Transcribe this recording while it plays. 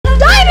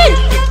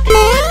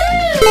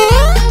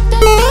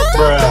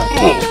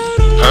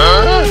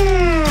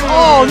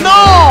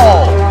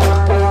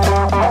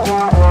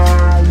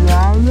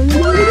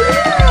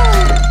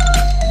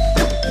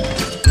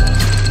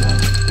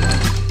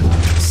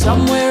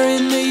Somewhere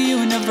in the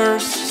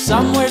universe,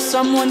 somewhere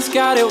someone's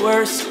got it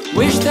worse.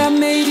 Wish that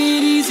made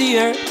it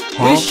easier.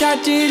 Wish I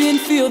didn't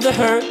feel the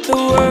hurt. The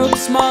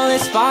world's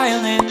smallest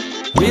violin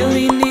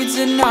really needs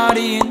an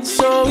audience.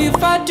 So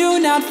if I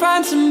do not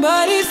find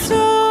somebody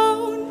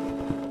soon,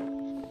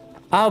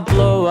 I'll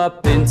blow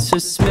up into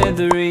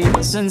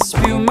smithereens and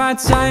spew my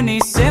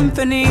tiny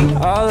symphony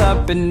all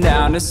up and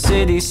down a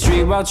city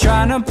street, while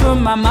trying to put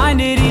my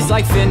mind at ease.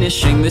 Like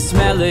finishing this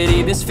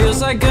melody, this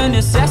feels like a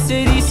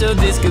necessity. So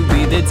this could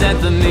be the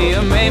death of me,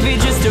 or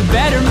maybe just a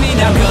better me.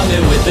 Now come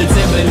in with the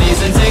timpanis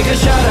and take a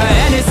shot of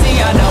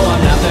Hennessy. I know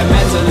I'm not there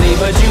mentally,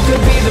 but you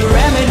could be the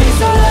remedy.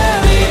 So let